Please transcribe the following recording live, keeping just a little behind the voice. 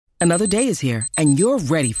Another day is here, and you're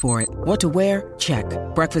ready for it. What to wear? Check.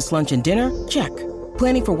 Breakfast, lunch, and dinner? Check.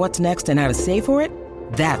 Planning for what's next and how to save for it?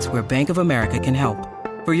 That's where Bank of America can help.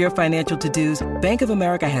 For your financial to-dos, Bank of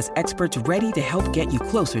America has experts ready to help get you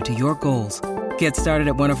closer to your goals. Get started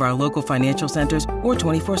at one of our local financial centers or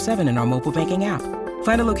 24/7 in our mobile banking app.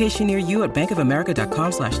 Find a location near you at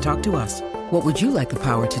bankofamerica.com/talktous. What would you like the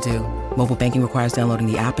power to do? Mobile banking requires downloading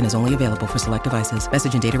the app and is only available for select devices.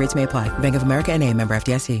 Message and data rates may apply. Bank of America N.A., member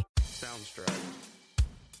FDIC. Soundstripe.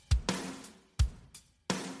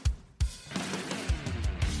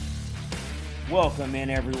 Welcome in,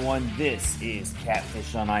 everyone. This is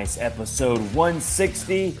Catfish on Ice, episode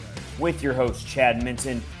 160, with your host, Chad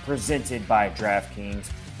Minton, presented by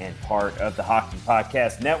DraftKings and part of the Hockey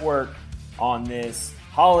Podcast Network. On this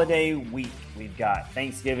holiday week, we've got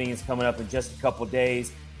Thanksgiving is coming up in just a couple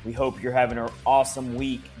days. We hope you're having an awesome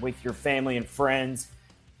week with your family and friends,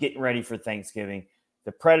 getting ready for Thanksgiving.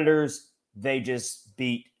 The Predators, they just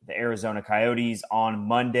beat the Arizona Coyotes on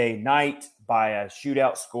Monday night by a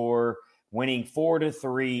shootout score, winning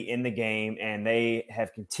 4-3 in the game, and they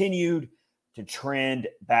have continued to trend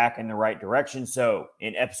back in the right direction. So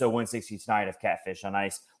in episode 160 tonight of Catfish on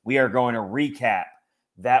Ice, we are going to recap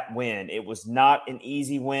that win. It was not an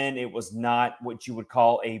easy win. It was not what you would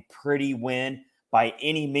call a pretty win by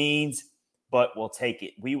any means, but we'll take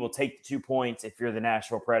it. We will take the 2 points if you're the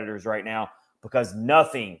Nashville Predators right now, because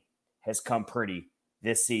nothing has come pretty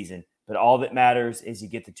this season. But all that matters is you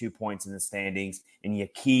get the 2 points in the standings and you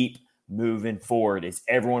keep moving forward. Is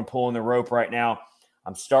everyone pulling the rope right now?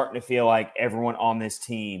 I'm starting to feel like everyone on this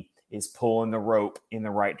team is pulling the rope in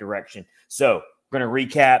the right direction. So we're going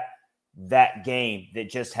to recap that game that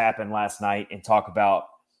just happened last night and talk about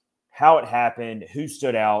how it happened, who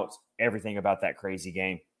stood out, everything about that crazy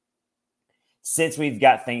game. Since we've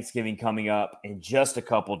got Thanksgiving coming up in just a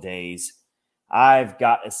couple days, I've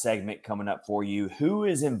got a segment coming up for you. Who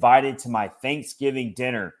is invited to my Thanksgiving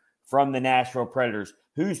dinner from the Nashville Predators?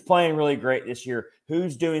 Who's playing really great this year?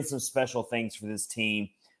 Who's doing some special things for this team?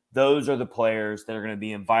 Those are the players that are going to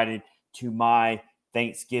be invited to my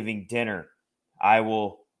Thanksgiving dinner. I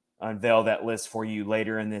will unveil that list for you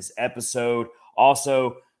later in this episode.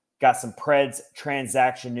 Also, got some Preds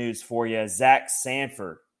transaction news for you. Zach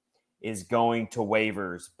Sanford is going to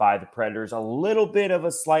waivers by the Predators. A little bit of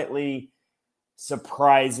a slightly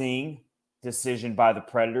surprising decision by the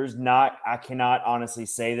Predators. I cannot honestly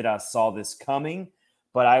say that I saw this coming,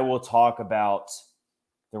 but I will talk about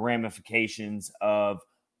the ramifications of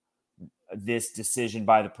this decision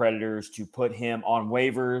by the Predators to put him on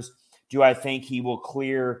waivers. Do I think he will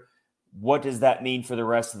clear? What does that mean for the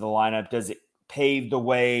rest of the lineup? Does it pave the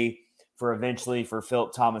way for eventually for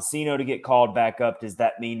Philip Tomasino to get called back up? Does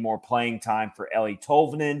that mean more playing time for Eeli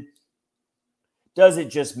Tolvanen? Does it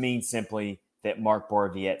just mean simply that Mark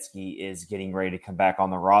Borowiecki is getting ready to come back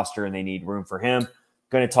on the roster and they need room for him?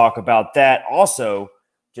 Going to talk about that. Also,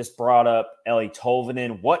 just brought up Eeli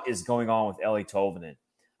Tolvanen. What is going on with Eeli Tolvanen?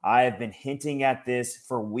 I have been hinting at this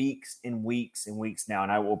for weeks and weeks and weeks now,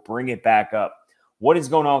 and I will bring it back up. What is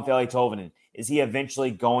going on with Eeli Tolvanen? Is he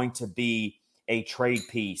eventually going to be a trade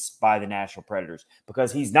piece by the Nashville Predators?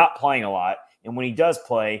 Because he's not playing a lot, and when he does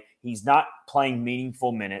play, he's not playing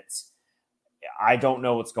meaningful minutes. I don't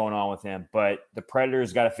know what's going on with him, but the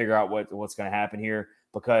Predators got to figure out what's going to happen here,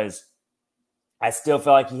 because I still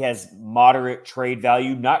feel like he has moderate trade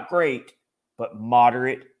value. Not great, but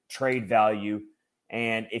moderate trade value.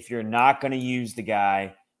 And if you're not going to use the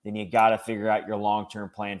guy, then you got to figure out your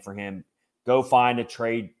long-term plan for him. Go find a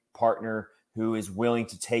trade partner who is willing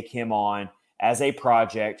to take him on as a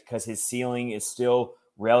project, because his ceiling is still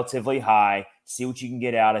relatively high. See what you can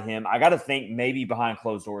get out of him. I got to think maybe behind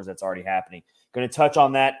closed doors that's already happening. Going to touch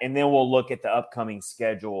on that, and then we'll look at the upcoming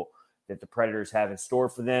schedule that the Predators have in store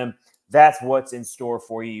for them. That's what's in store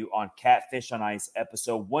for you on Catfish on Ice,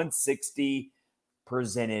 episode 160,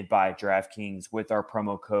 presented by DraftKings with our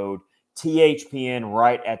promo code THPN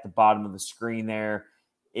right at the bottom of the screen there.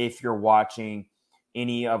 If you're watching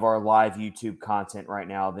any of our live YouTube content right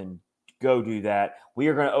now, then go do that. We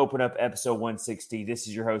are going to open up episode 160. This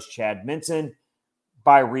is your host, Chad Minton,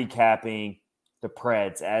 by recapping the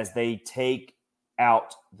Preds as they take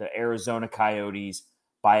out the Arizona Coyotes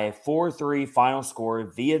by a 4-3 final score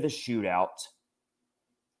via the shootout.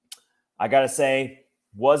 I got to say,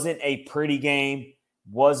 wasn't a pretty game,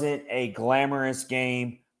 wasn't a glamorous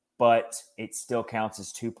game, but it still counts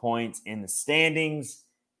as 2 points in the standings.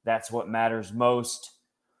 That's what matters most.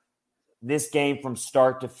 This game from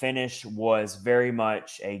start to finish was very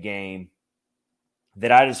much a game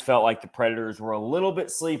that I just felt like the Predators were a little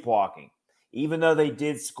bit sleepwalking. Even though they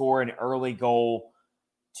did score an early goal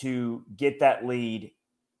to get that lead,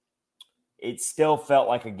 it still felt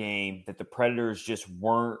like a game that the Predators just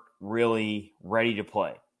weren't really ready to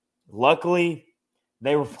play. Luckily,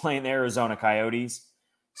 they were playing the Arizona Coyotes,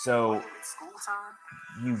 so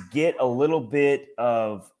you get a little bit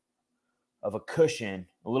of a cushion,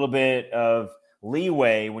 a little bit of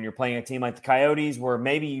leeway when you're playing a team like the Coyotes, where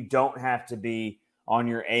maybe you don't have to be on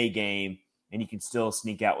your A game and you can still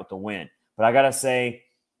sneak out with the win. But I got to say,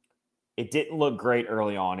 it didn't look great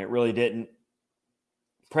early on. It really didn't.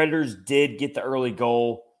 Predators did get the early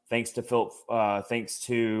goal thanks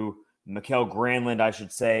to Mikael Granlund, I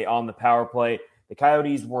should say, on the power play. The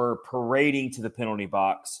Coyotes were parading to the penalty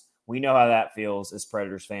box. We know how that feels as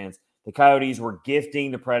Predators fans. The Coyotes were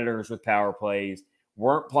gifting the Predators with power plays,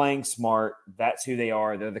 weren't playing smart. That's who they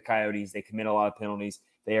are. They're the Coyotes. They commit a lot of penalties.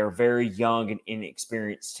 They are a very young and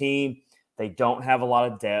inexperienced team. They don't have a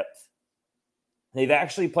lot of depth. They've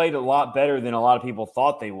actually played a lot better than a lot of people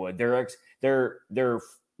thought they would.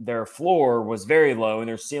 Their floor was very low and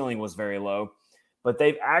their ceiling was very low, but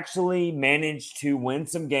they've actually managed to win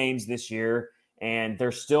some games this year, and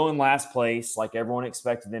they're still in last place like everyone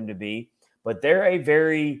expected them to be. But they're a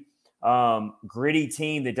very gritty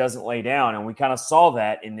team that doesn't lay down, and we kind of saw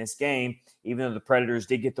that in this game, even though the Predators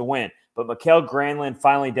did get the win. But Mikael Granlund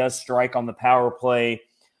finally does strike on the power play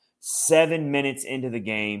 7 minutes into the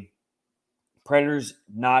game. Predators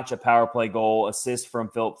notch a power play goal, assist from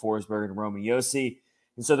Philip Forsberg and Roman Josi.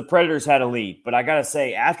 And so the Predators had a lead. But I got to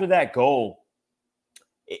say, after that goal,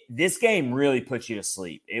 this game really put you to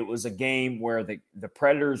sleep. It was a game where the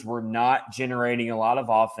Predators were not generating a lot of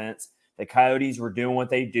offense. The Coyotes were doing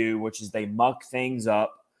what they do, which is they muck things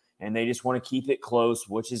up, and they just want to keep it close,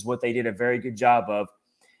 which is what they did a very good job of.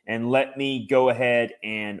 And let me go ahead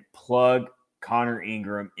and plug Connor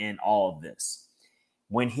Ingram in all of this.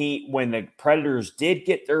 When the Predators did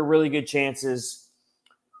get their really good chances,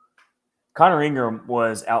 Connor Ingram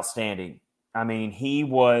was outstanding. I mean, he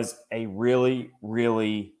was a really,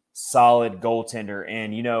 really solid goaltender.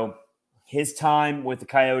 And, you know, his time with the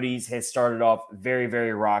Coyotes has started off very,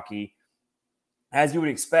 very rocky, as you would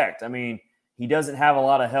expect. I mean, he doesn't have a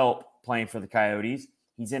lot of help playing for the Coyotes.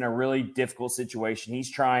 He's in a really difficult situation.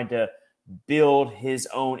 He's trying to build his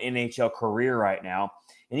own NHL career right now.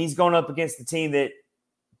 And he's going up against the team that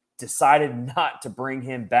decided not to bring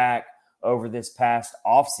him back over this past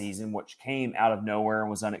offseason, which came out of nowhere and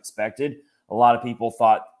was unexpected. A lot of people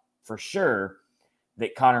thought for sure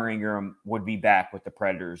that Connor Ingram would be back with the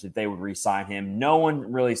Predators, that they would re-sign him. No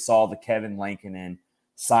one really saw the Kevin Lankinen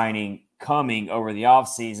signing coming over the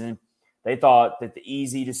offseason. They thought that the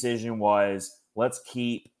easy decision was, let's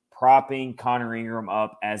keep propping Connor Ingram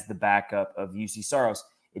up as the backup of UC Saros.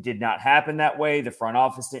 It did not happen that way. The front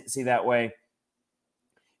office didn't see that way.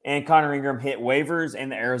 And Connor Ingram hit waivers,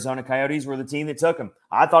 and the Arizona Coyotes were the team that took him.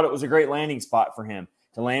 I thought it was a great landing spot for him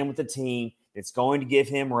to land with a team that's going to give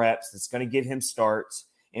him reps, that's going to give him starts.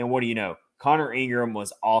 And what do you know? Connor Ingram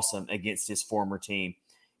was awesome against his former team.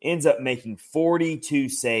 Ends up making 42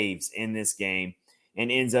 saves in this game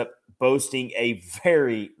and ends up boasting a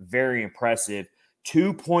very, very impressive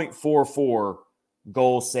 2.44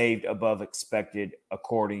 goals saved above expected,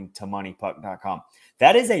 according to moneypuck.com.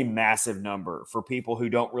 That is a massive number for people who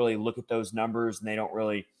don't really look at those numbers and they don't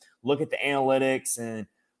really look at the analytics and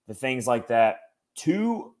the things like that.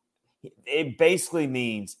 It basically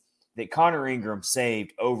means that Connor Ingram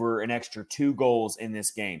saved over an extra 2 goals in this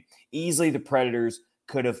game. Easily the Predators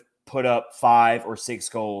could have put up 5 or 6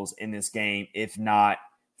 goals in this game if not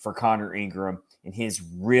for Connor Ingram and his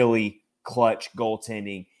really clutch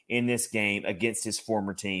goaltending in this game against his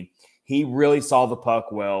former team. He really saw the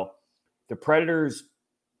puck well. The Predators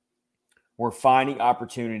were finding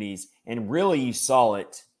opportunities, and really you saw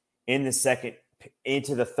it in the second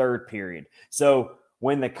into the third period. So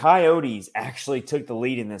when the Coyotes actually took the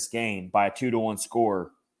lead in this game by a 2-1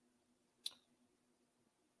 score,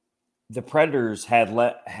 the Predators had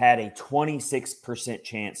a 26%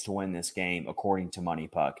 chance to win this game, according to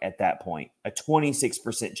MoneyPuck at that point. A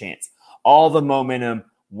 26% chance. All the momentum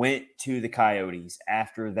went to the Coyotes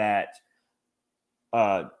after that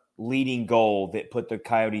leading goal that put the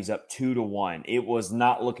Coyotes up 2-1. It was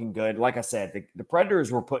not looking good. Like I said, the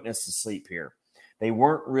Predators were putting us to sleep here. They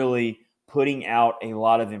weren't really putting out a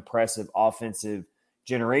lot of impressive offensive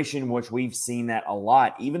generation, which we've seen that a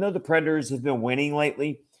lot. Even though the Predators have been winning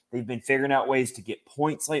lately, they've been figuring out ways to get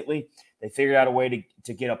points lately. They figured out a way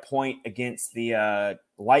to get a point against the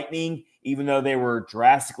Lightning, even though they were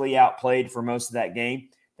drastically outplayed for most of that game.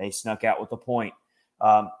 They snuck out with a point.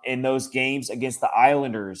 In those games against the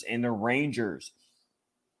Islanders and the Rangers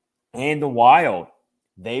and the Wild,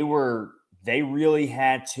 they really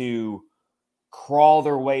had to crawl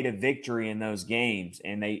their way to victory in those games.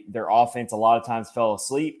 And their offense a lot of times fell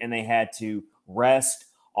asleep, and they had to rest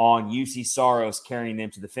on UC Soros carrying them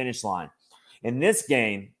to the finish line. In this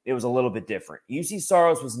game, it was a little bit different. UC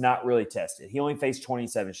Soros was not really tested. He only faced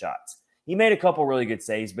 27 shots. He made a couple really good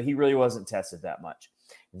saves, but he really wasn't tested that much.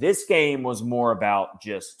 This game was more about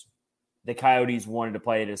just the Coyotes wanted to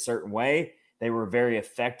play it a certain way. They were very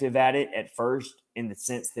effective at it at first in the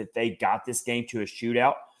sense that they got this game to a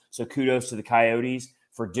shootout. So kudos to the Coyotes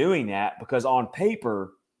for doing that, because on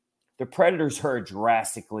paper, the Predators are a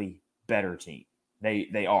drastically better team.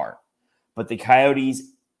 They are. But the Coyotes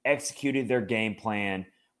executed their game plan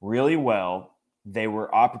really well. They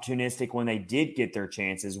were opportunistic when they did get their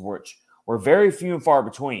chances, which were very few and far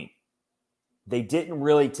between. They didn't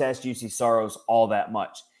really test UC Soros all that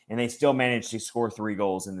much, and they still managed to score 3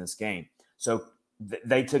 goals in this game. So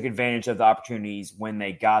they took advantage of the opportunities when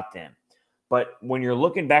they got them. But when you're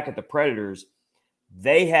looking back at the Predators,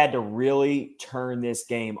 they had to really turn this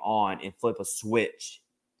game on and flip a switch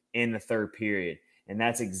in the third period. And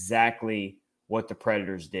that's exactly what the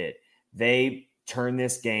Predators did. They turned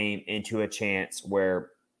this game into a chance where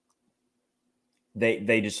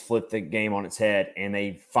they just flipped the game on its head, and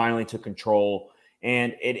they finally took control,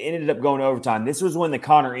 and it ended up going to overtime. This was when the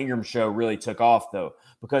Connor Ingram show really took off, though,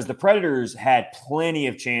 because the Predators had plenty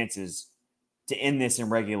of chances to end this in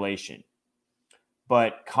regulation.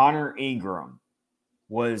 But Connor Ingram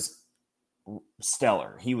was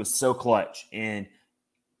stellar. He was so clutch in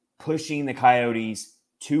pushing the Coyotes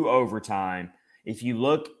to overtime. If you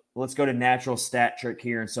look, let's go to natural stat trick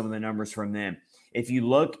here and some of the numbers from them. If you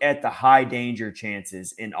look at the high danger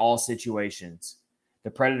chances in all situations,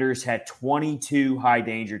 the Predators had 22 high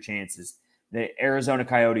danger chances. The Arizona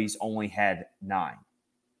Coyotes only had 9.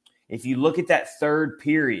 If you look at that third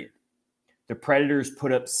period, the Predators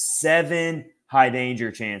put up 7 high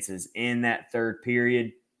danger chances in that third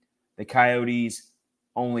period. The Coyotes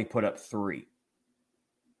only put up 3.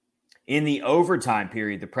 In the overtime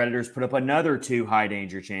period, the Predators put up another 2 high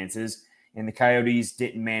danger chances, and the Coyotes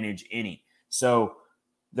didn't manage any. So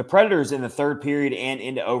the Predators in the third period and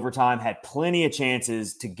into overtime had plenty of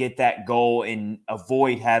chances to get that goal and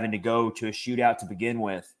avoid having to go to a shootout to begin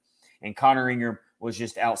with. And Connor Ingram was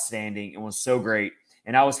just outstanding and was so great.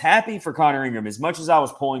 And I was happy for Connor Ingram. As much as I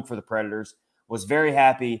was pulling for the Predators, was very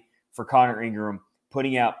happy for Connor Ingram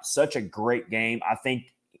putting out such a great game. I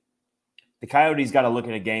think the Coyotes got to look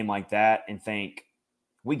at a game like that and think,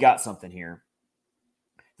 we got something here.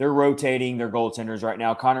 They're rotating their goaltenders right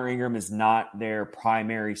now. Connor Ingram is not their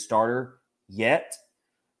primary starter yet,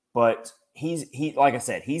 but he like I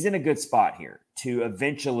said, he's in a good spot here to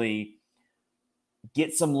eventually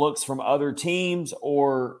get some looks from other teams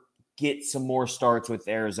or get some more starts with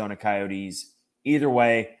the Arizona Coyotes. Either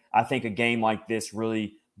way, I think a game like this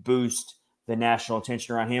really boosts the national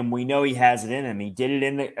attention around him. We know he has it in him. He did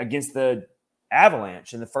it against the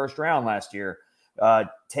Avalanche in the first round last year,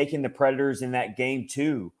 taking the Predators in that game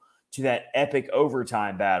 2 to that epic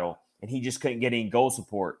overtime battle, and he just couldn't get any goal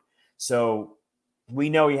support. So we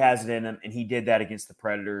know he has it in him, and he did that against the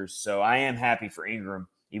Predators. So I am happy for Ingram,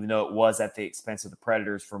 even though it was at the expense of the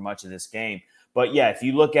Predators for much of this game. But yeah, if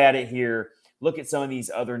you look at it here, look at some of these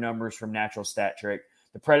other numbers from Natural Stat Trick.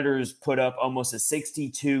 The Predators put up almost a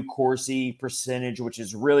 62 Corsi percentage, which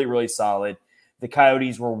is really, really solid. The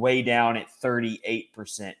Coyotes were way down at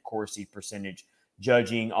 38% Corsi percentage,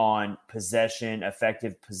 judging on possession,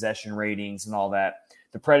 effective possession ratings, and all that.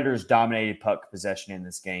 The Predators dominated puck possession in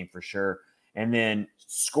this game for sure. And then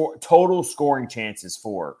total scoring chances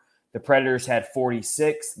for the Predators had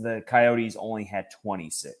 46. The Coyotes only had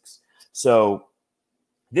 26. So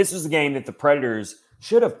this was a game that the Predators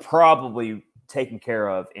should have probably taken care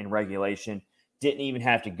of in regulation. Didn't even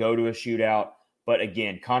have to go to a shootout. But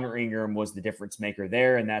again, Connor Ingram was the difference maker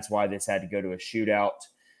there, and that's why this had to go to a shootout.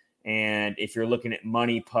 And if you're looking at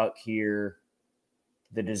money puck here,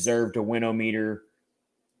 the deserve to win-o-meter,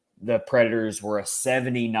 the Predators were a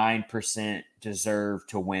 79% deserve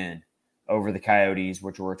to win over the Coyotes,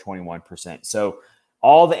 which were 21%. So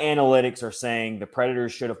all the analytics are saying the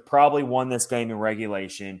Predators should have probably won this game in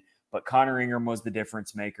regulation, but Connor Ingram was the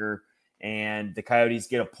difference maker, and the Coyotes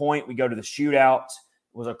get a point. We go to the shootout.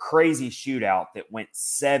 It was a crazy shootout that went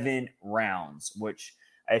 7 rounds, which,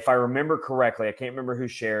 if I remember correctly, I can't remember who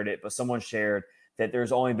shared it, but someone shared that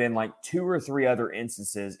there's only been like 2 or 3 other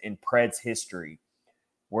instances in Preds history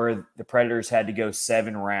where the Predators had to go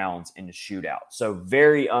 7 rounds in the shootout. So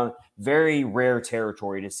very rare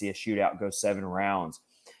territory to see a shootout go 7 rounds.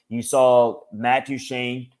 You saw Matt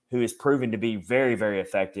Duchene, who is proven to be very, very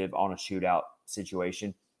effective on a shootout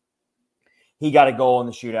situation. He got a goal in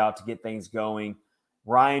the shootout to get things going.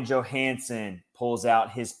 Ryan Johansson pulls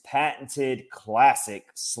out his patented classic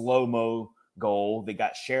slow-mo goal that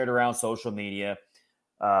got shared around social media.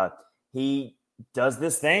 He does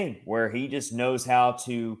this thing where he just knows how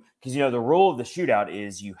to, because, the rule of the shootout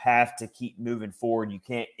is you have to keep moving forward. You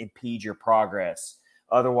can't impede your progress.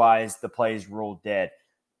 Otherwise, the play is ruled dead.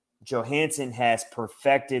 Johansson has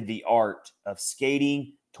perfected the art of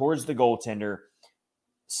skating towards the goaltender,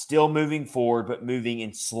 still moving forward, but moving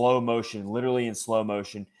in slow motion, literally in slow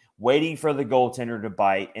motion, waiting for the goaltender to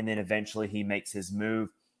bite, and then eventually he makes his move.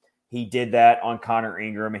 He did that on Connor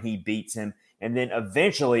Ingram, and he beats him. And then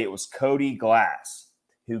eventually it was Cody Glass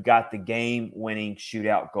who got the game-winning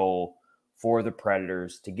shootout goal for the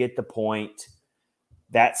Predators to get the point.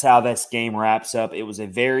 That's how this game wraps up. It was a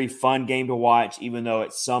very fun game to watch, even though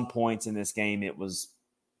at some points in this game it was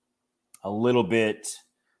a little bit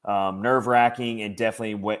nerve-wracking and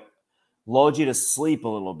definitely lulled you to sleep a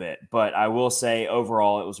little bit. But I will say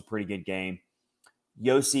overall it was a pretty good game.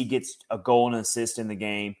 Josi gets a goal and an assist in the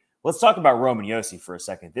game. Let's talk about Roman Josi for a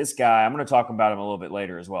second. This guy, I'm going to talk about him a little bit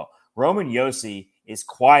later as well. Roman Josi is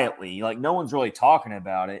quietly, no one's really talking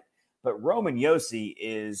about it, but Roman Josi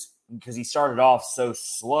is, because he started off so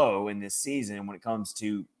slow in this season when it comes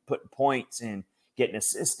to putting points and getting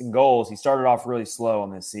assists and goals, he started off really slow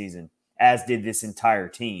on this season, as did this entire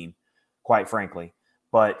team, quite frankly.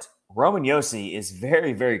 But Roman Josi is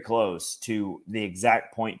very, very close to the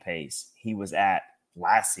exact point pace he was at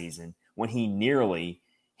last season when he nearly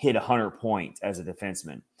hit 100 points as a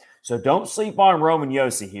defenseman. So don't sleep on Roman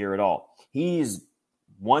Josi here at all. He's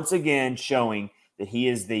once again showing that he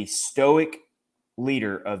is the stoic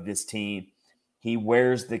leader of this team. He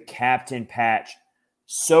wears the captain patch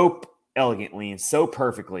so elegantly and so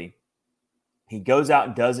perfectly. He goes out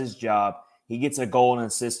and does his job. He gets a goal and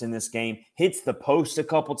assist in this game, hits the post a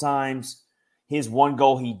couple times. His one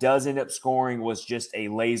goal he does end up scoring was just a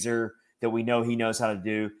laser that we know he knows how to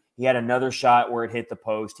do. He had another shot where it hit the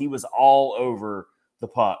post. He was all over the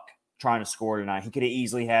puck trying to score tonight. He could have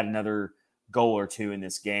easily had another goal or two in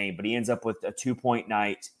this game, but he ends up with a 2-point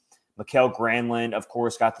night. Mikael Granlund, of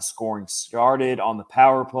course, got the scoring started on the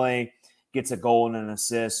power play, gets a goal and an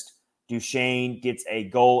assist. Duchesne gets a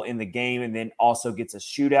goal in the game and then also gets a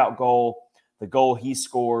shootout goal. The goal he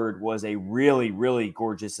scored was a really, really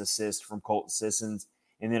gorgeous assist from Colton Sissons.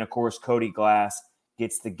 And then, of course, Cody Glass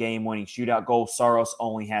gets the game-winning shootout goal. Saros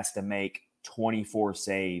only has to make 24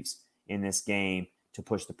 saves in this game to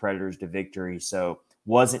push the Predators to victory. So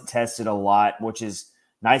wasn't tested a lot, which is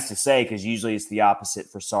nice to say because usually it's the opposite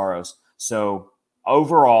for Saros. So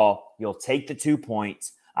overall, you'll take the 2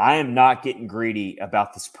 points. I am not getting greedy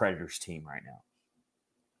about this Predators team right now.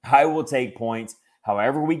 I will take points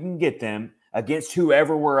however we can get them against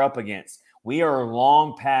whoever we're up against. We are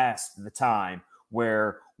long past the time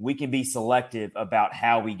where we can be selective about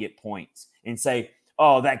how we get points and say,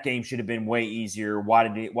 oh, that game should have been way easier. Why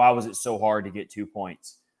was it so hard to get 2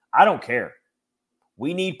 points? I don't care.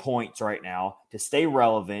 We need points right now to stay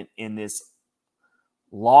relevant in this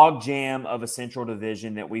log jam of a Central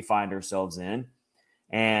Division that we find ourselves in.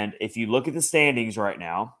 And if you look at the standings right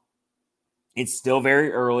now, it's still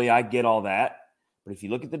very early. I get all that. But if you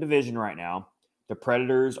look at the division right now, the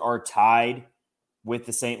Predators are tied with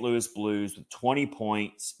the St. Louis Blues with 20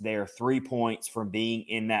 points. They are 3 points from being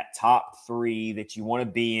in that top 3 that you want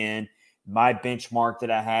to be in. My benchmark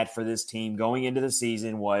that I had for this team going into the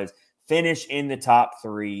season was finish in the top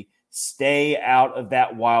 3, stay out of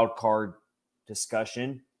that wild card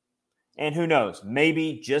discussion. And who knows,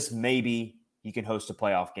 maybe, just maybe, you can host a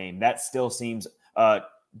playoff game. That still seems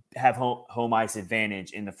have home ice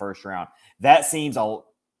advantage in the first round. That seems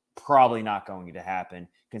probably not going to happen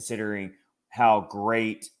considering how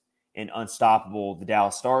great and unstoppable the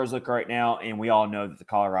Dallas Stars look right now. And we all know that the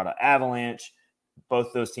Colorado Avalanche,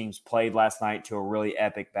 both those teams played last night to a really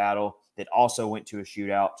epic battle that also went to a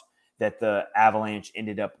shootout that the Avalanche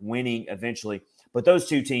ended up winning eventually. But those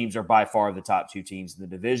two teams are by far the top 2 teams in the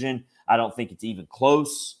division. I don't think it's even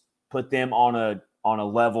close. Put them on a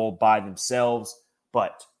level by themselves.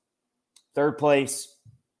 But third place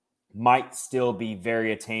might still be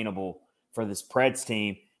very attainable for this Preds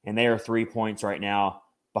team. And they are 3 points right now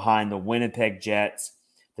behind the Winnipeg Jets.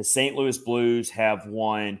 The St. Louis Blues have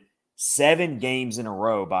won 7 games in a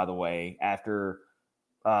row, by the way, after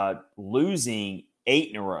losing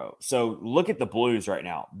 8 in a row. So look at the Blues right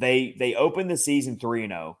now. They opened the season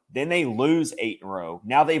 3-0. Then they lose 8 in a row.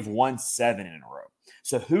 Now they've won 7 in a row.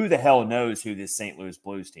 So who the hell knows who this St. Louis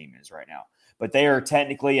Blues team is right now? But they are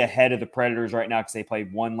technically ahead of the Predators right now because they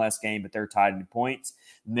played 1 less game, but they're tied in points.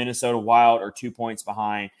 Minnesota Wild are 2 points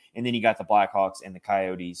behind. And then you got the Blackhawks and the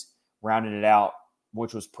Coyotes rounding it out,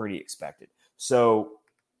 which was pretty expected. So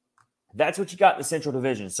That's what you got in the Central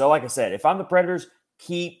Division. So like I said, if I'm the Predators,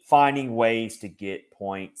 keep finding ways to get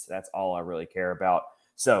points. That's all I really care about.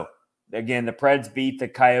 So again, the Preds beat the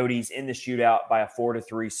Coyotes in the shootout by a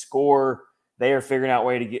 4-3 score. They are figuring out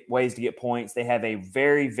ways to get points. They have a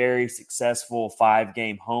very, very successful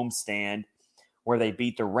 5-game homestand where they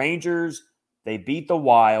beat the Rangers, they beat the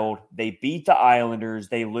Wild, they beat the Islanders.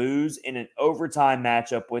 They lose in an overtime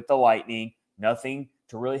matchup with the Lightning. Nothing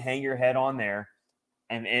to really hang your head on there.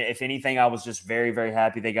 And if anything, I was just very, very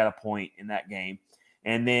happy they got a point in that game.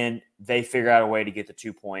 And then they figure out a way to get the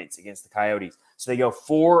 2 points against the Coyotes. So they go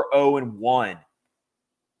 4-0-1.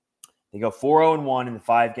 They go 4-0-1 in the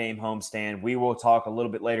 5-game homestand. We will talk a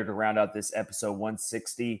little bit later to round out this episode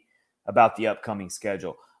 160 about the upcoming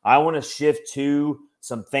schedule. I want to shift to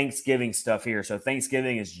some Thanksgiving stuff here. So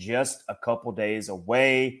Thanksgiving is just a couple days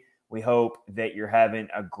away. We hope that you're having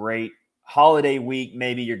a great holiday week.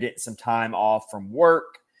 Maybe you're getting some time off from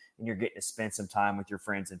work and you're getting to spend some time with your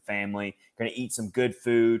friends and family. You're going to eat some good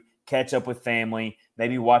food, catch up with family,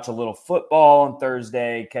 maybe watch a little football on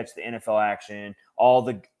Thursday, catch the NFL action, all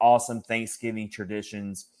the awesome Thanksgiving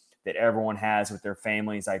traditions that everyone has with their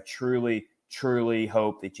families. I truly, truly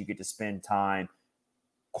hope that you get to spend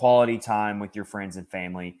quality time with your friends and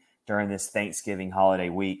family during this Thanksgiving holiday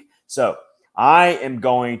week. So I am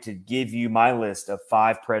going to give you my list of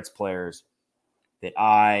 5 Preds players that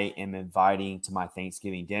I am inviting to my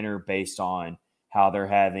Thanksgiving dinner based on how they're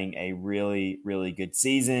having a really, really good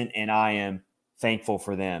season, and I am thankful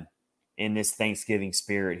for them in this Thanksgiving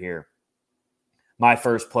spirit here. My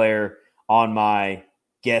first player on my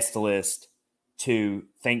guest list to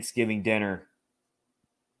Thanksgiving dinner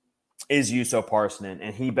is Juuso Parssinen,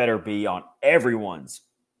 and he better be on everyone's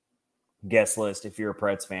guest list if you're a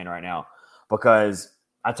Preds fan right now, because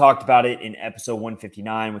I talked about it in episode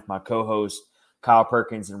 159 with my co-hosts Kyle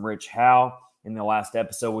Perkins and Rich Howe in the last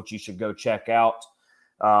episode, which you should go check out.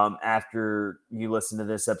 After you listen to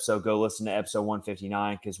this episode, go listen to episode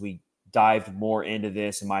 159 because we dived more into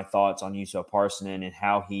this and my thoughts on Juuso Parssinen and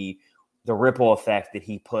how the ripple effect that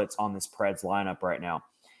he puts on this Preds lineup right now.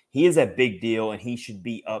 He is a big deal, and he should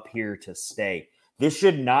be up here to stay. This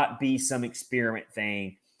should not be some experiment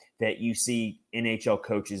thing that you see NHL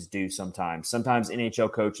coaches do sometimes. Sometimes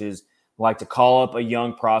NHL coaches like to call up a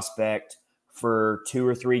young prospect for 2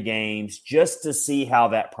 or 3 games just to see how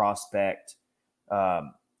that prospect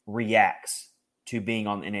reacts to being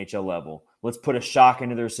on the NHL level. Let's put a shock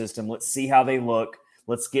into their system. Let's see how they look.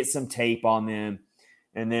 Let's get some tape on them.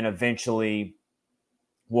 And then eventually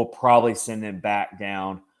we'll probably send them back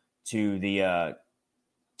down to the AHL,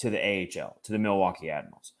 to the Milwaukee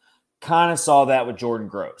Admirals. Kind of saw that with Jordan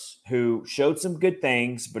Gross, who showed some good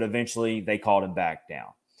things, but eventually they called him back down.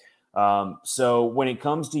 So when it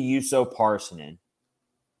comes to Juuso Parssinen,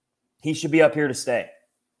 he should be up here to stay.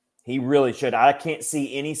 He really should. I can't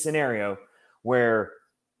see any scenario where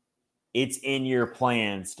it's in your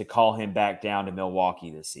plans to call him back down to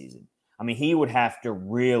Milwaukee this season. I mean, he would have to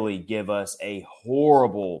really give us a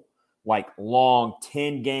horrible, long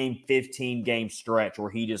 10-game, 15-game stretch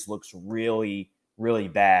where he just looks really, really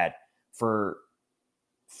bad for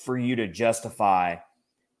you to justify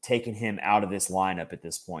taking him out of this lineup at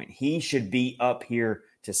this point. He should be up here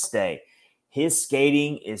to stay. His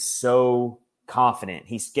skating is so confident.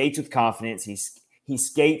 He skates with confidence. He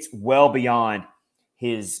skates well beyond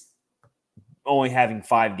his only having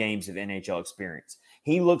 5 games of NHL experience.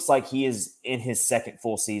 He looks like he is in his second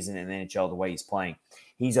full season in the NHL the way he's playing.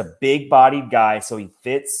 He's a big-bodied guy, so he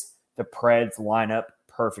fits the Preds lineup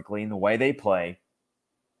perfectly in the way they play.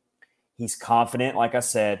 He's confident, like I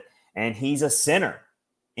said, and he's a center.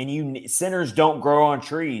 And centers don't grow on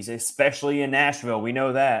trees, especially in Nashville. We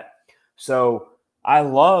know that. So I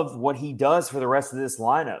love what he does for the rest of this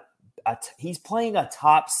lineup. He's playing a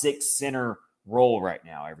top 6 center role right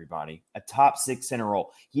now, everybody. A top 6 center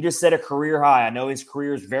role. He just set a career high. I know his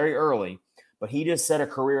career is very early, but he just set a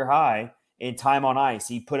career high in time on ice.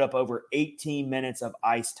 He put up over 18 minutes of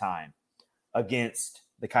ice time against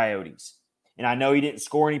the Coyotes. And I know he didn't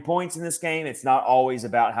score any points in this game. It's not always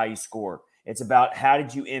about how you score. It's about how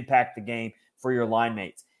did you impact the game for your line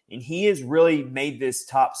mates. And he has really made this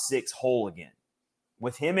top 6 whole again.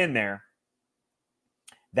 With him in there,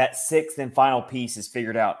 that 6th and final piece is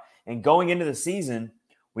figured out. And going into the season,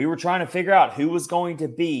 we were trying to figure out who was going to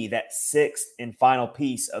be that 6th and final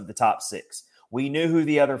piece of the top 6. We knew who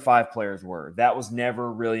the other 5 players were. That was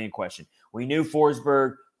never really in question. We knew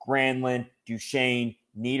Forsberg, Granlund, Duchesne,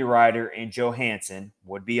 Niederreiter, and Johansson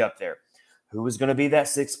would be up there. Who was going to be that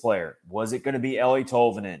 6th player? Was it going to be Eeli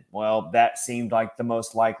Tolvanen? Well, that seemed like the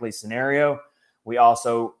most likely scenario. We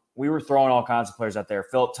were throwing all kinds of players out there.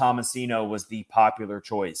 Philip Tomasino was the popular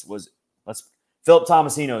choice, was Philip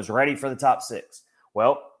Tomasino is ready for the top 6.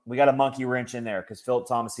 Well, we got a monkey wrench in there because Philip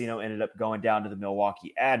Tomasino ended up going down to the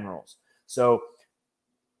Milwaukee Admirals. So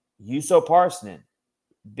Juuso Parssinen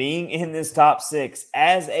being in this top 6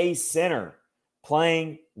 as a center,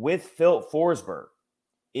 playing with Philip Forsberg,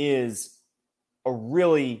 is a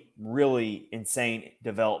really, really insane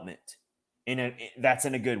development. That's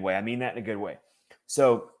in a good way. I mean that in a good way.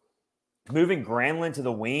 So moving Granlund to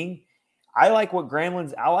the wing, I like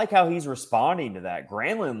how he's responding to that.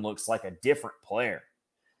 Granlund looks like a different player.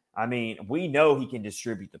 I mean, we know he can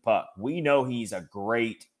distribute the puck. We know he's a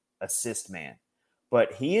great assist man.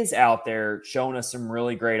 But he is out there showing us some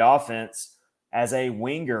really great offense as a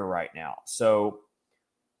winger right now. So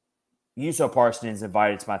Juuso Parssinen is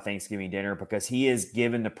invited to my Thanksgiving dinner because he has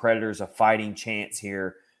given the Predators a fighting chance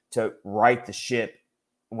here to right the ship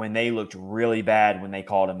when they looked really bad when they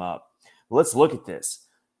called him up. Let's look at this.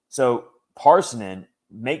 So Parssinen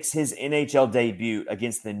makes his NHL debut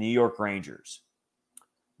against the New York Rangers.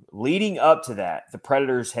 Leading up to that, the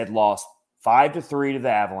Predators had lost 5-3 to the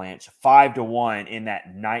Avalanche, 5-1 in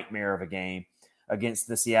that nightmare of a game against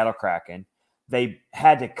the Seattle Kraken. They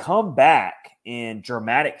had to come back in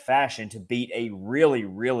dramatic fashion to beat a really,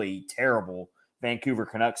 really terrible Vancouver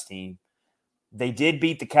Canucks team. They did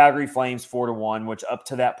beat the Calgary Flames 4-1, which up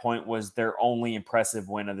to that point was their only impressive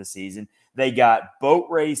win of the season. They got boat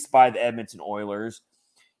raced by the Edmonton Oilers.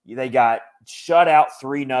 They got shut out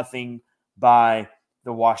 3-0 by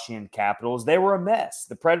the Washington Capitals. They were a mess.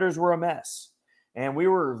 The Predators were a mess. And we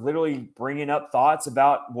were literally bringing up thoughts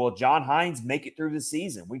about, will John Hines make it through the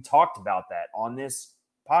season? We talked about that on this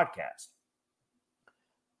podcast.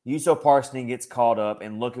 Juuso Parssinen gets called up,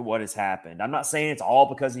 and look at what has happened. I'm not saying it's all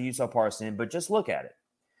because of Juuso Parssinen, but just look at it.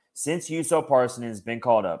 Since Juuso Parssinen has been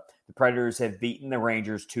called up, the Predators have beaten the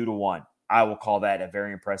Rangers 2-1. I will call that a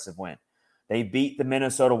very impressive win. They beat the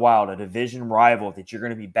Minnesota Wild, a division rival that you're going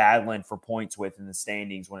to be battling for points with in the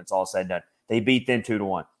standings when it's all said and done. They beat them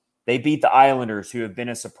 2-1. They beat the Islanders, who have been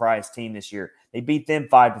a surprise team this year. They beat them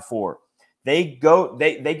 5-4. They go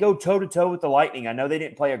toe-to-toe with the Lightning. I know they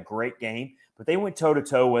didn't play a great game, but they went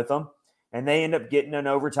toe-to-toe with them, and they end up getting an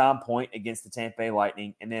overtime point against the Tampa Bay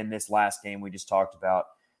Lightning. And then this last game we just talked about,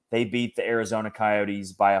 they beat the Arizona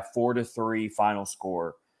Coyotes by a 4-3 final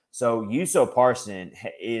score. So Juuso Parssinen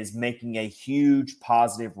is making a huge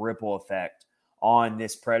positive ripple effect on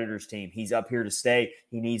this Predators team. He's up here to stay.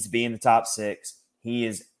 He needs to be in the top 6. He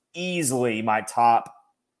is easily my top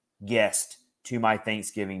guest to my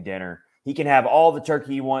Thanksgiving dinner. He can have all the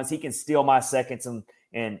turkey he wants. He can steal my seconds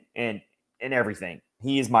and everything.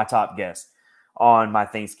 He is my top guest on my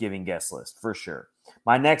Thanksgiving guest list for sure.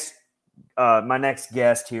 My next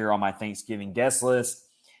guest here on my Thanksgiving guest list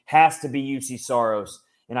has to be UC Saros.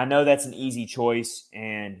 And I know that's an easy choice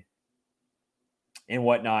and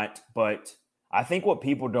whatnot, but I think what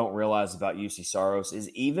people don't realize about UC Saros is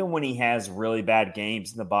even when he has really bad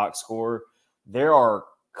games in the box score, there are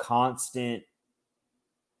constant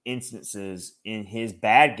instances in his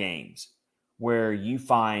bad games where you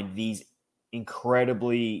find these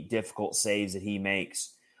incredibly difficult saves that he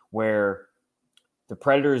makes, where the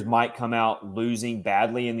Predators might come out losing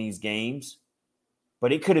badly in these games,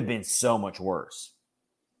 but it could have been so much worse.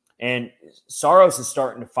 And Saros is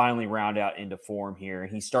starting to finally round out into form here.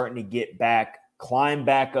 He's starting to get back, climb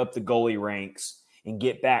back up the goalie ranks and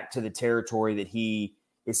get back to the territory that he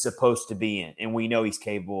is supposed to be in. And we know he's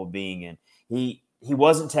capable of being in. He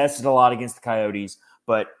wasn't tested a lot against the Coyotes,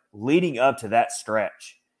 but leading up to that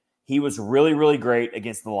stretch, he was really, really great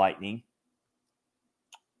against the Lightning.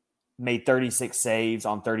 Made 36 saves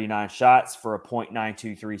on 39 shots for a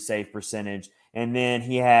 .923 save percentage. And then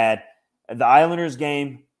he had the Islanders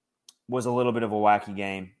game was a little bit of a wacky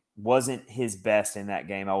game. Wasn't his best in that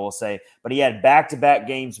game, I will say. But he had back-to-back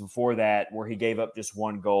games before that where he gave up just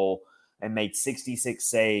one goal and made 66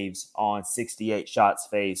 saves on 68 shots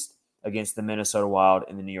faced against the Minnesota Wild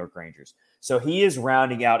and the New York Rangers. So he is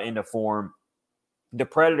rounding out into form. The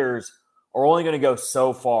Predators are only going to go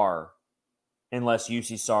so far unless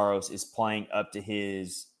UC Saros is playing up to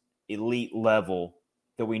his elite level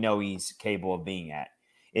that we know he's capable of being at.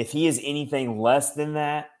 If he is anything less than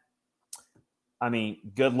that, I mean,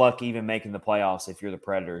 good luck even making the playoffs if you're the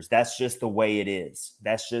Predators. That's just the way it is.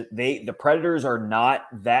 The Predators are not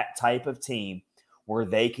that type of team where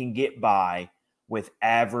they can get by with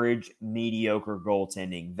average, mediocre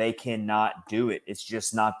goaltending. They cannot do it. It's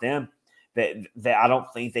just not them. I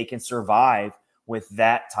don't think they can survive with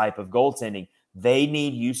that type of goaltending. They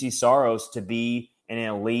need UC Saros to be an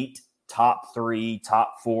elite top 3,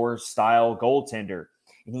 top 4 style goaltender.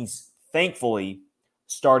 And he's thankfully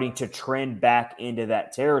starting to trend back into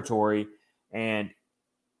that territory. And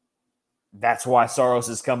that's why Saros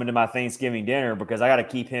is coming to my Thanksgiving dinner, because I got to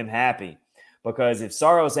keep him happy. Because if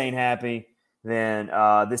Saros ain't happy, then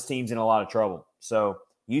this team's in a lot of trouble. So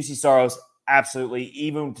UC Saros, absolutely,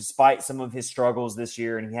 even despite some of his struggles this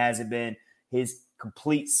year, and he hasn't been his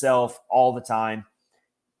complete self all the time,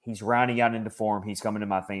 he's rounding out into form. He's coming to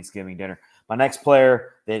my Thanksgiving dinner. My next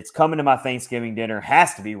player that's coming to my Thanksgiving dinner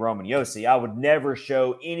has to be Roman Josi. I would never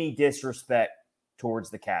show any disrespect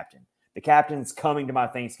towards the captain. The captain's coming to my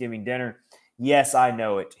Thanksgiving dinner. Yes, I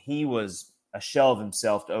know it. He was a shell of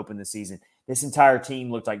himself to open the season. This entire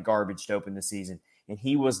team looked like garbage to open the season, and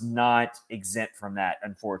he was not exempt from that,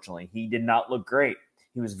 unfortunately. He did not look great.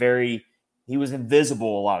 He was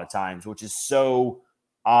invisible a lot of times, which is so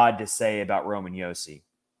odd to say about Roman Josi.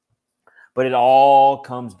 But it all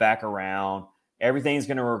comes back around. Everything's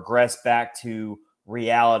going to regress back to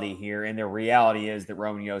reality here, and the reality is that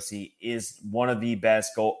Roman Josi is one of the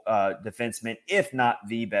best defensemen, if not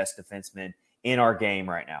the best defenseman in our game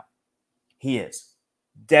right now. He is.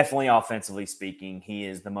 Definitely offensively speaking, he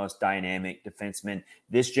is the most dynamic defenseman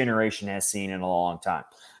this generation has seen in a long time.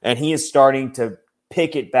 And he is starting to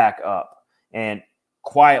pick it back up. And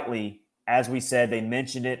quietly, as we said, they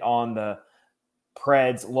mentioned it on the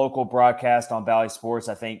Preds local broadcast on Valley Sports.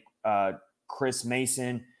 I think Chris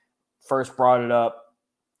Mason first brought it up.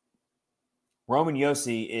 Roman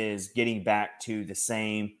Josi is getting back to the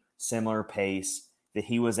same similar pace that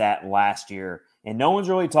he was at last year. And no one's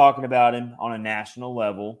really talking about him on a national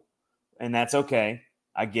level, and that's okay.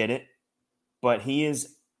 I get it. But he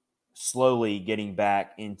is slowly getting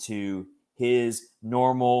back into his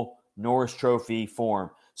normal Norris Trophy form.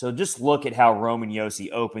 So just look at how Roman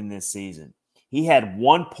Josi opened this season. He had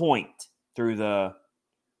 1 point through the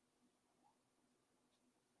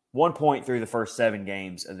first 7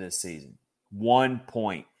 games of this season. 1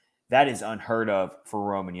 point. That is unheard of for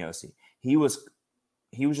Roman Josi. He was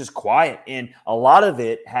just quiet, and a lot of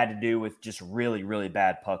it had to do with just really, really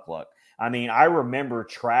bad puck luck. I mean, I remember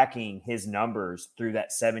tracking his numbers through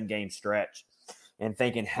that 7-game stretch and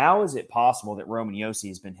thinking, how is it possible that Roman Josi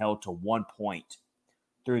has been held to 1 point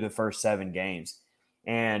through the first 7 games?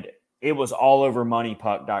 And it was all over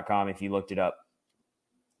moneypuck.com if you looked it up.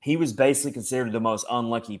 He was basically considered the most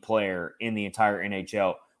unlucky player in the entire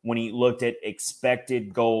NHL when he looked at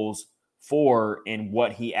expected goals for and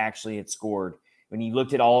what he actually had scored. When he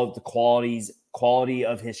looked at all of the quality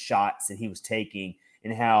of his shots that he was taking,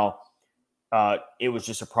 and how it was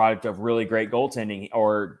just a product of really great goaltending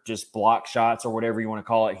or just block shots or whatever you want to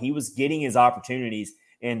call it. He was getting his opportunities,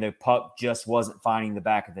 and the puck just wasn't finding the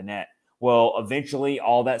back of the net. Well, eventually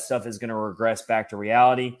all that stuff is going to regress back to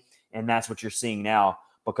reality, and that's what you're seeing now,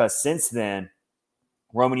 because since then,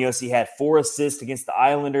 Roman Josi had 4 assists against the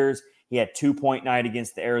Islanders. He had 2-point night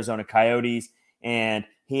against the Arizona Coyotes, and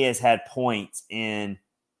he has had points in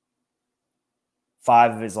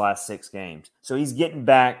 5 of his last 6 games. So he's getting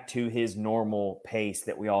back to his normal pace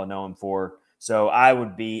that we all know him for. So I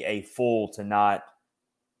would be a fool to not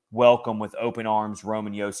welcome with open arms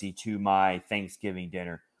Roman Josi to my Thanksgiving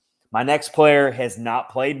dinner. My next player has not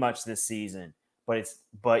played much this season,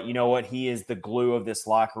 but you know what? He is the glue of this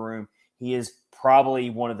locker room. He is probably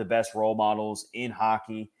one of the best role models in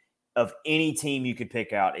hockey of any team you could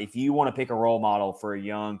pick out. If you want to pick a role model for a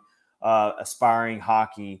young, aspiring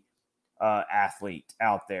hockey athlete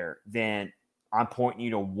out there, then I'm pointing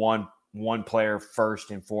you to one player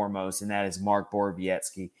first and foremost, and that is Mark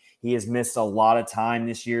Borowiecki. He has missed a lot of time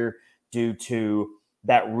this year due to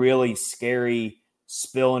that really scary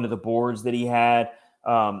spill into the boards that he had,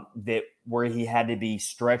 where he had to be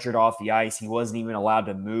stretchered off the ice. He wasn't even allowed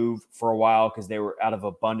to move for a while because they were out of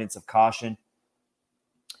abundance of caution.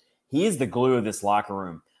 He is the glue of this locker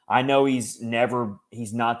room. I know he's not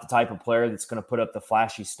the type of player that's going to put up the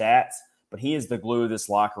flashy stats, but he is the glue of this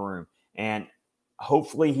locker room. And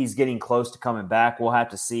hopefully he's getting close to coming back. We'll have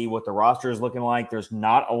to see what the roster is looking like. There's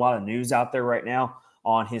not a lot of news out there right now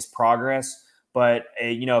on his progress. But,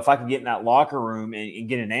 if I could get in that locker room and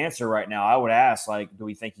get an answer right now, I would ask, do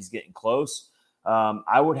we think he's getting close?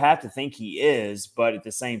 I would have to think he is, but at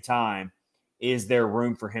the same time, is there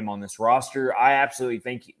room for him on this roster? I absolutely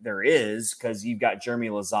think there is, because you've got Jeremy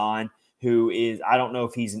Lauzon, who is, I don't know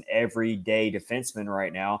if he's an everyday defenseman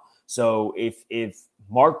right now. So if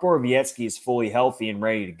Mark Borowiecki is fully healthy and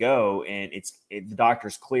ready to go, and if the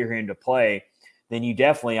doctors clear him to play, then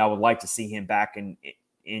I would like to see him back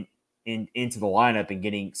into the lineup and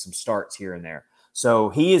getting some starts here and there. So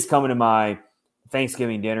he is coming to my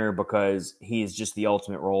Thanksgiving dinner because he is just the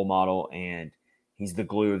ultimate role model, and he's the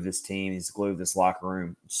glue of this team. He's the glue of this locker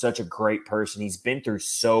room. Such a great person. He's been through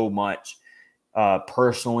so much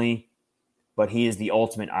personally, but he is the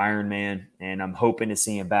ultimate Iron Man, and I'm hoping to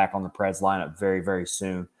see him back on the Preds lineup very, very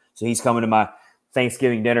soon. So he's coming to my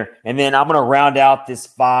Thanksgiving dinner. And then I'm going to round out this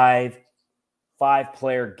five-player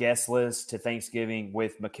guest list to Thanksgiving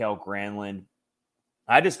with Mikael Granlund.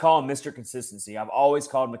 I just call him Mr. Consistency. I've always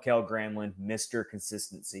called Mikael Granlund Mr.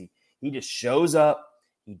 Consistency. He just shows up.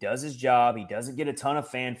 He does his job. He doesn't get a ton of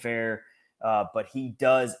fanfare, but he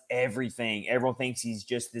does everything. Everyone thinks he's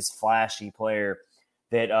just this flashy player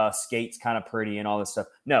that skates kind of pretty and all this stuff.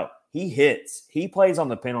 No, he hits. He plays on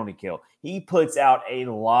the penalty kill. He puts out a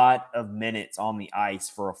lot of minutes on the ice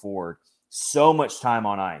for a forward. So much time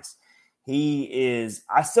on ice.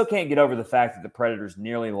 I still can't get over the fact that the Predators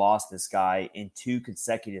nearly lost this guy in 2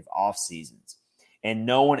 consecutive off seasons. And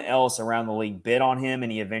no one else around the league bid on him,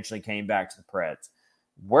 and he eventually came back to the Preds.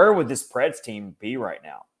 Where would this Preds team be right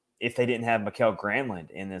now if they didn't have Mikael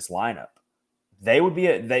Granlund in this lineup? They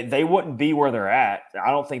wouldn't be where they're at. I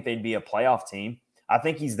don't think they'd be a playoff team. I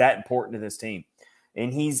think he's that important to this team.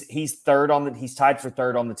 And he's tied for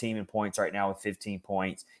third on the team in points right now with 15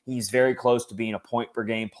 points. He's very close to being a point per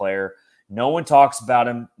game player. No one talks about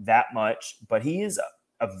him that much, but he is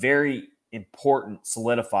a very important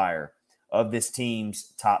solidifier of this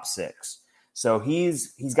team's top 6. So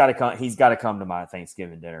he's got to come to my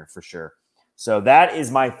Thanksgiving dinner for sure. So that is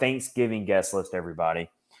my Thanksgiving guest list, everybody.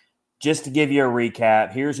 Just to give you a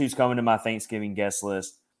recap, here's who's coming to my Thanksgiving guest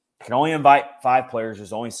list. I can only invite 5 players.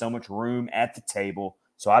 There's only so much room at the table.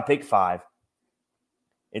 So I picked 5.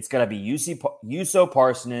 It's going to be Juuso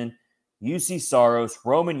Parssinen, UC Saros,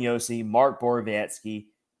 Roman Josi, Mark Borowiecki,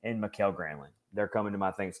 and Mikael Granlund. They're coming to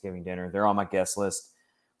my Thanksgiving dinner. They're on my guest list.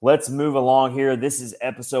 Let's move along here. This is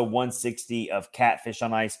episode 160 of Catfish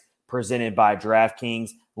on Ice presented by DraftKings.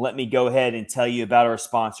 Let me go ahead and tell you about our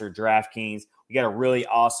sponsor, DraftKings. We got a really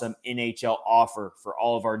awesome NHL offer for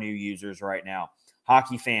all of our new users right now.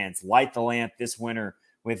 Hockey fans, light the lamp this winter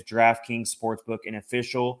with DraftKings Sportsbook, an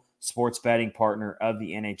official sports betting partner of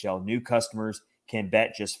the NHL. New customers can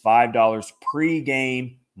bet just $5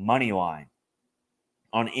 pre-game money line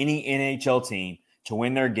on any NHL team to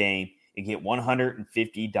win their game and get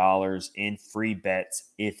 $150 in free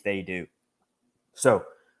bets if they do. So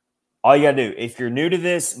all you got to do, if you're new to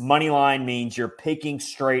this, money line means you're picking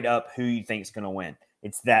straight up who you think is going to win.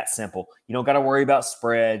 It's that simple. You don't got to worry about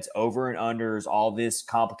spreads, over and unders, all this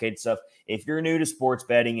complicated stuff. If you're new to sports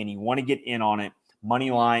betting and you want to get in on it, money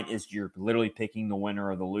line is you're literally picking the winner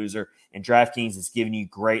or the loser. And DraftKings is giving you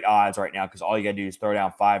great odds right now because all you got to do is throw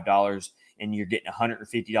down $5 and you're getting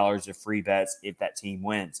 $150 of free bets if that team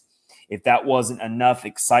wins. If that wasn't enough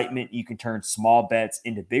excitement, you can turn small bets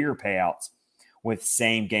into bigger payouts with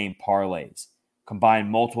same-game parlays. Combine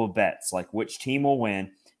multiple bets like which team will win,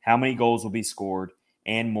 how many goals will be scored,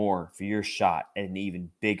 and more for your shot at an even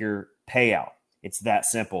bigger payout. It's that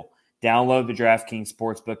simple. Download the DraftKings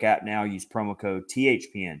Sportsbook app now. Use promo code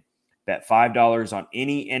THPN. Bet $5 on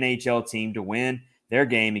any NHL team to win their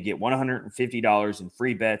game and get $150 in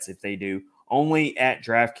free bets if they do. Only at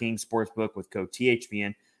DraftKings Sportsbook with code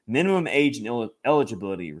THPN. Minimum age and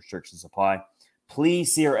eligibility restrictions apply.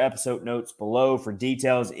 Please see our episode notes below for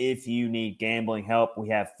details if you need gambling help. We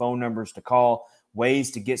have phone numbers to call,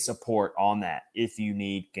 ways to get support on that if you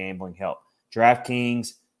need gambling help.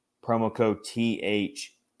 DraftKings, promo code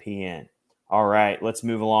THPN. All right, let's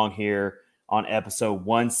move along here on episode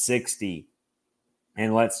 160.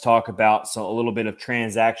 And let's talk about a little bit of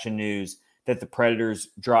transaction news that the Predators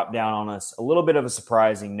dropped down on us. A little bit of a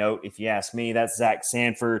surprising note, if you ask me. That's Zach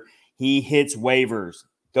Sanford. He hits waivers,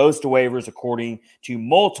 goes to waivers according to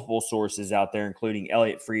multiple sources out there, including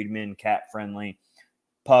Elliot Friedman, Cat Friendly,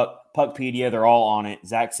 Puckpedia. They're all on it.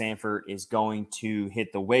 Zach Sanford is going to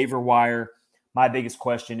hit the waiver wire. My biggest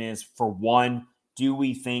question is, for one, do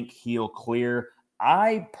we think he'll clear?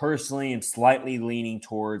 I personally am slightly leaning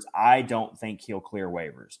towards I don't think he'll clear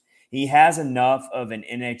waivers. He has enough of an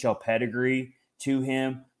NHL pedigree to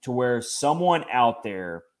him to where someone out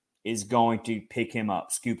there is going to pick him up,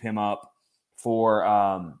 scoop him up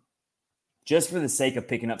for just for the sake of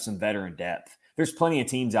picking up some veteran depth. There's plenty of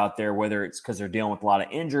teams out there, whether it's because they're dealing with a lot of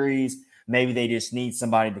injuries, maybe they just need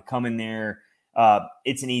somebody to come in there.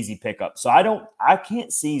 It's an easy pickup. So I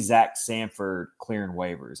can't see Zach Sanford clearing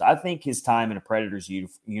waivers. I think his time in a Predators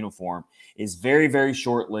uniform is very, very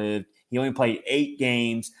short-lived. He only played 8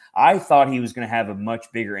 games. I thought he was going to have a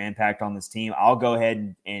much bigger impact on this team. I'll go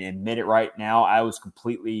ahead and admit it right now. I was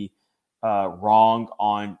completely wrong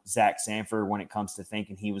on Zach Sanford when it comes to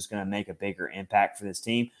thinking he was going to make a bigger impact for this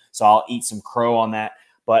team. So I'll eat some crow on that.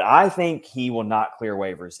 But I think he will not clear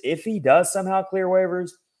waivers. If he does somehow clear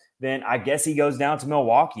waivers, then I guess he goes down to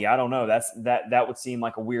Milwaukee. I don't know. That would seem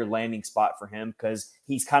like a weird landing spot for him because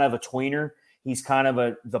he's kind of a tweener. He's kind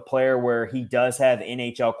of the player where he does have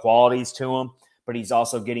NHL qualities to him, but he's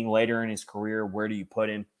also getting later in his career. Where do you put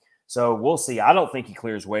him? So we'll see. I don't think he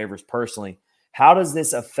clears waivers personally. How does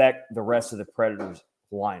this affect the rest of the Predators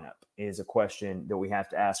lineup is a question that we have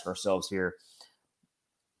to ask ourselves here.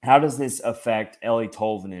 How does this affect Eeli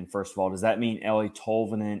Tolvanen, first of all? Does that mean Eeli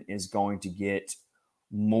Tolvanen is going to get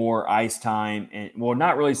more ice time? And well,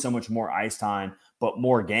 not really so much more ice time, but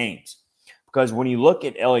more games. Because when you look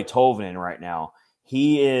at Eeli Tolvanen right now,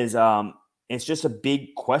 he is it's just a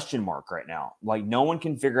big question mark right now. Like, no one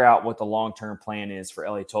can figure out what the long-term plan is for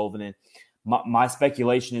Eeli Tolvanen. My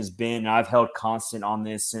speculation has been, and I've held constant on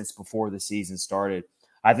this since before the season started,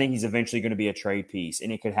 I think he's eventually going to be a trade piece,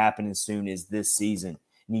 and it could happen as soon as this season.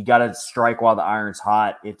 And you got to strike while the iron's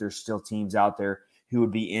hot if there's still teams out there who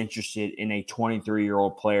would be interested in a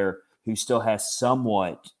 23-year-old player who still has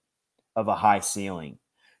somewhat of a high ceiling.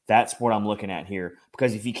 That's what I'm looking at here.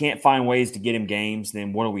 Because if you can't find ways to get him games,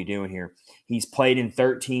 then what are we doing here? He's played in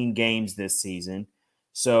 13 games this season.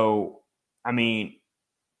 So, I mean,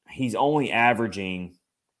 he's only averaging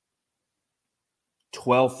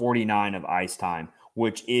 12:49 of ice time,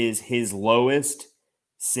 which is his lowest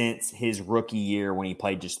since his rookie year when he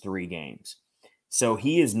played just 3 games. So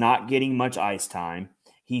he is not getting much ice time.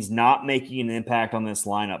 He's not making an impact on this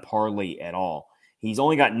lineup hardly at all. He's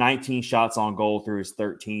only got 19 shots on goal through his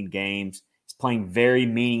 13 games. He's playing very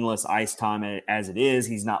meaningless ice time as it is.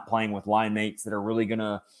 He's not playing with line mates that are really going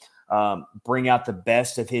to bring out the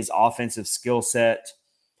best of his offensive skill set.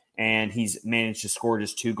 And he's managed to score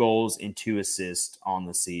just 2 goals and 2 assists on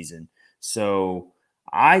the season. So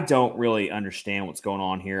I don't really understand what's going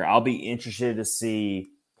on here. I'll be interested to see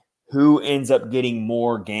who ends up getting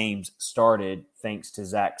more games started thanks to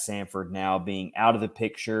Zach Sanford now being out of the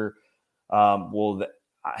picture. Does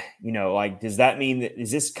that mean that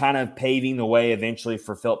is this kind of paving the way eventually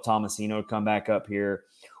for Philip Tomasino to come back up here?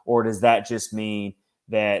 Or does that just mean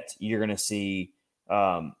that you're going to see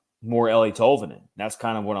more Eeli Tolvanen? That's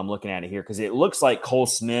kind of what I'm looking at here, because it looks like Cole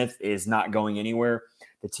Smith is not going anywhere.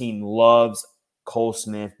 The team loves Cole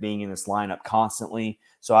Smith being in this lineup constantly.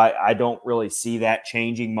 So I don't really see that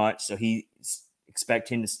changing much. So expect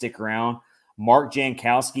him to stick around. Mark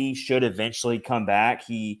Jankowski should eventually come back.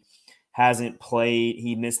 He hasn't played.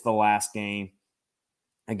 He missed the last game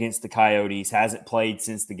against the Coyotes, hasn't played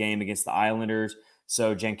since the game against the Islanders.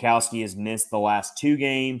 So Jankowski has missed the last 2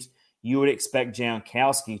 games. You would expect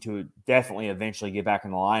Jankowski to definitely eventually get back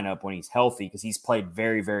in the lineup when he's healthy, because he's played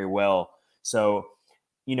very, very well. So,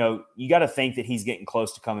 you got to think that he's getting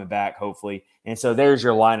close to coming back, hopefully. And so there's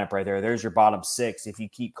your lineup right there. There's your bottom 6. If you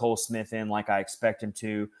keep Cole Smith in like I expect him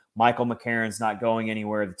to, Michael McCarron's not going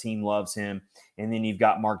anywhere. The team loves him. And then you've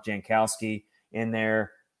got Mark Jankowski in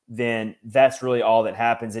there. Then that's really all that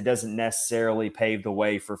happens. It doesn't necessarily pave the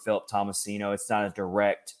way for Philip Tomasino. It's not a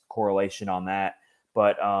direct correlation on that.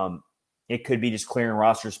 But it could be just clearing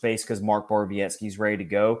roster space because Mark Borowiecki's ready to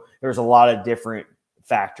go. There's a lot of different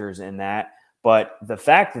factors in that. But the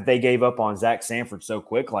fact that they gave up on Zach Sanford so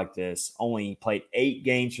quick like this, only played 8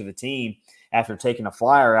 games for the team after taking a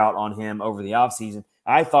flyer out on him over the offseason,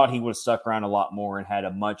 I thought he would have stuck around a lot more and had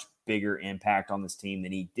a much bigger impact on this team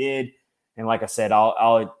than he did. And like I said,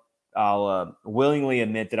 I'll willingly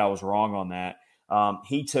admit that I was wrong on that.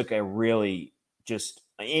 He took a really just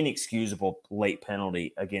inexcusable late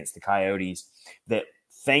penalty against the Coyotes that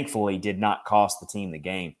thankfully did not cost the team the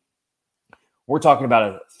game. We're talking about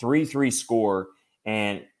a 3-3 score,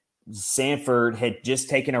 and Sanford had just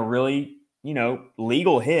taken a really,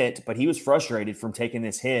 legal hit, but he was frustrated from taking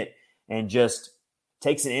this hit and just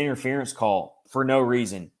takes an interference call for no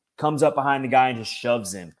reason, comes up behind the guy and just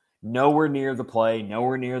shoves him. Nowhere near the play,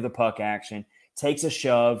 nowhere near the puck action, takes a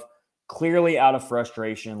shove, clearly out of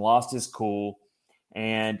frustration, lost his cool,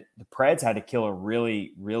 and the Preds had to kill a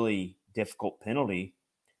really, really difficult penalty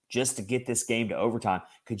just to get this game to overtime.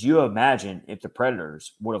 Could you imagine if the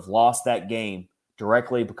Predators would have lost that game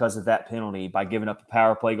directly because of that penalty by giving up a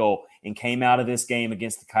power play goal and came out of this game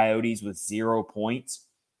against the Coyotes with 0 points?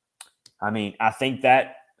 I mean, I think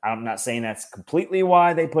that – I'm not saying that's completely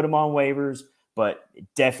why they put him on waivers, but it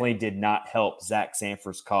definitely did not help Zach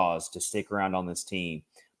Sanford's cause to stick around on this team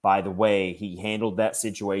by the way he handled that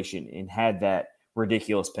situation and had that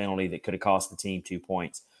ridiculous penalty that could have cost the team 2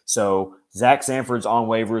 points. So Zach Sanford's on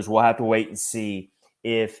waivers. We'll have to wait and see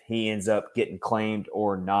if he ends up getting claimed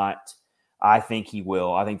or not. I think he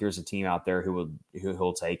will. I think there's a team out there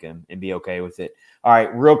who'll take him and be okay with it. All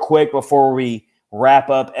right, real quick before we wrap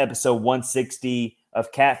up episode 160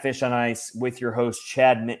 of Catfish on Ice with your host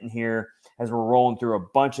Chad Minton here, as we're rolling through a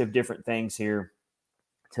bunch of different things here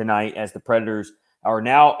tonight as the Predators are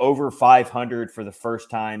now over 500 for the first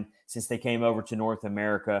time since they came over to North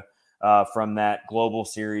America from that global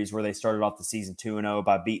series where they started off the season 2-0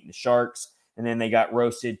 by beating the Sharks. And then they got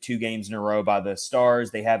roasted 2 games in a row by the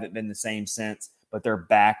Stars. They haven't been the same since, but they're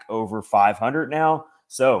back over 500 now.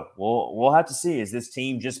 So we'll have to see. Is this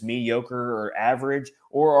team just mediocre or average,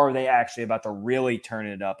 or are they actually about to really turn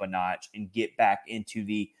it up a notch and get back into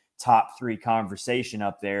the top 3 conversation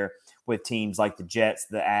up there with teams like the Jets,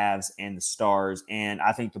 the Avs, and the Stars? And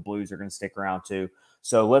I think the Blues are going to stick around too.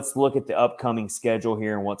 So let's look at the upcoming schedule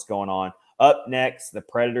here and what's going on. Up next, the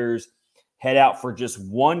Predators head out for just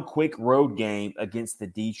one quick road game against the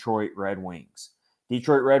Detroit Red Wings.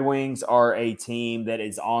 Detroit Red Wings are a team that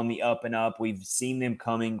is on the up and up. We've seen them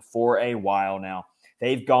coming for a while now.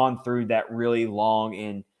 They've gone through that really long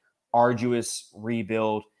and arduous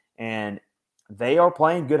rebuild, and they are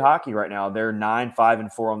playing good hockey right now. They're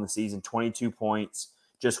 9-5-4 on the season, 22 points,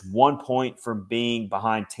 just 1 point from being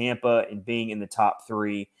behind Tampa and being in the top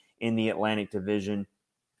 3 in the Atlantic Division.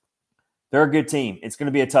 They're a good team. It's going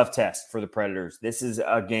to be a tough test for the Predators. This is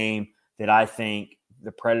a game that I think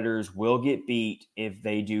the Predators will get beat if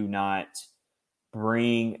they do not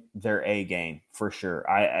bring their A game, for sure.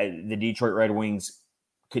 The Detroit Red Wings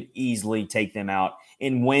could easily take them out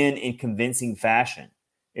and win in convincing fashion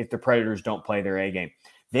if the Predators don't play their A game.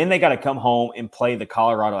 Then they got to come home and play the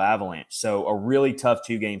Colorado Avalanche. So a really tough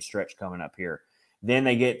 2-game stretch coming up here. Then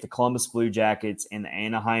they get the Columbus Blue Jackets and the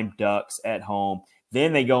Anaheim Ducks at home.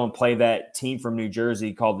 Then they go and play that team from New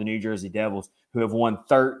Jersey called the New Jersey Devils, who have won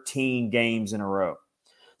 13 games in a row.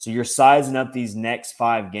 So you're sizing up these next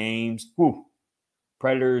 5 games. Whew.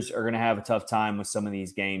 Predators are going to have a tough time with some of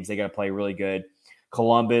these games. They got to play really good.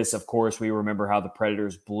 Columbus, of course, we remember how the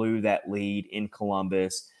Predators blew that lead in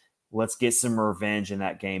Columbus. Let's get some revenge in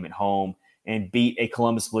that game at home and beat a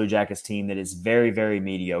Columbus Blue Jackets team that is very, very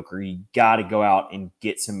mediocre. You got to go out and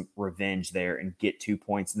get some revenge there and get 2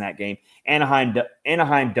 points in that game.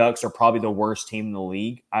 Anaheim Ducks are probably the worst team in the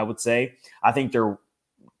league, I would say. I think they're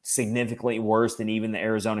significantly worse than even the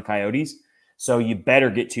Arizona Coyotes. So you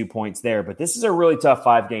better get 2 points there. But this is a really tough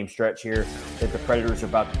 5-game stretch here that the Predators are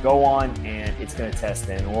about to go on, and it's going to test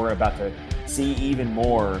them. And we're about to see even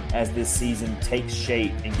more as this season takes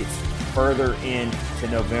shape and gets further into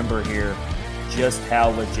November here, just how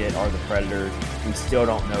legit are the Predators. We still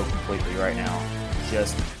don't know completely right now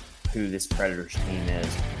just who this Predators team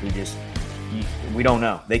is. We don't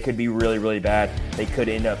know. They could be really, really bad. They could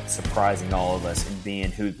end up surprising all of us and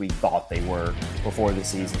being who we thought they were before the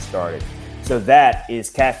season started. So that is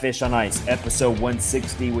Catfish on Ice, episode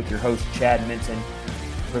 160 with your host, Chad Minton,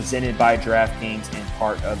 presented by DraftKings and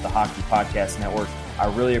part of the Hockey Podcast Network.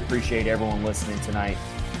 I really appreciate everyone listening tonight.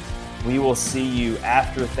 We will see you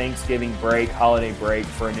after Thanksgiving break, holiday break,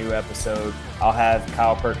 for a new episode. I'll have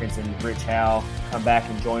Kyle Perkins and Rich Howe come back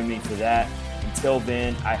and join me for that. Until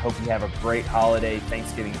then, I hope you have a great holiday,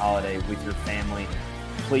 Thanksgiving holiday with your family.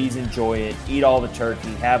 Please enjoy it. Eat all the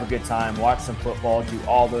turkey. Have a good time. Watch some football. Do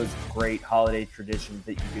all those great holiday traditions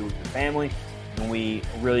that you do with your family. And we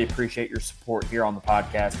really appreciate your support here on the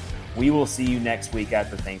podcast. We will see you next week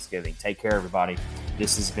after Thanksgiving. Take care, everybody.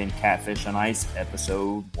 This has been Catfish on Ice,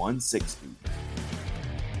 episode 160.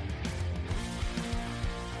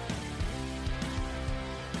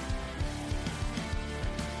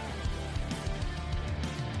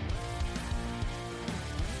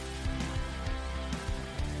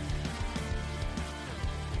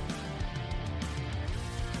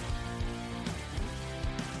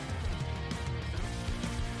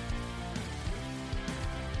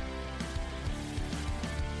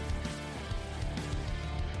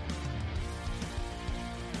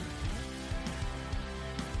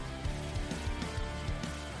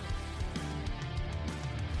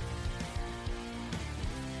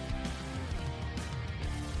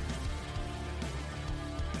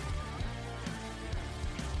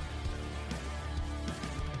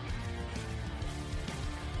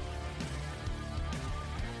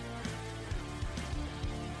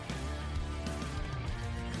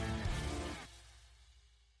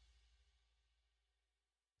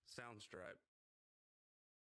 Soundstripe.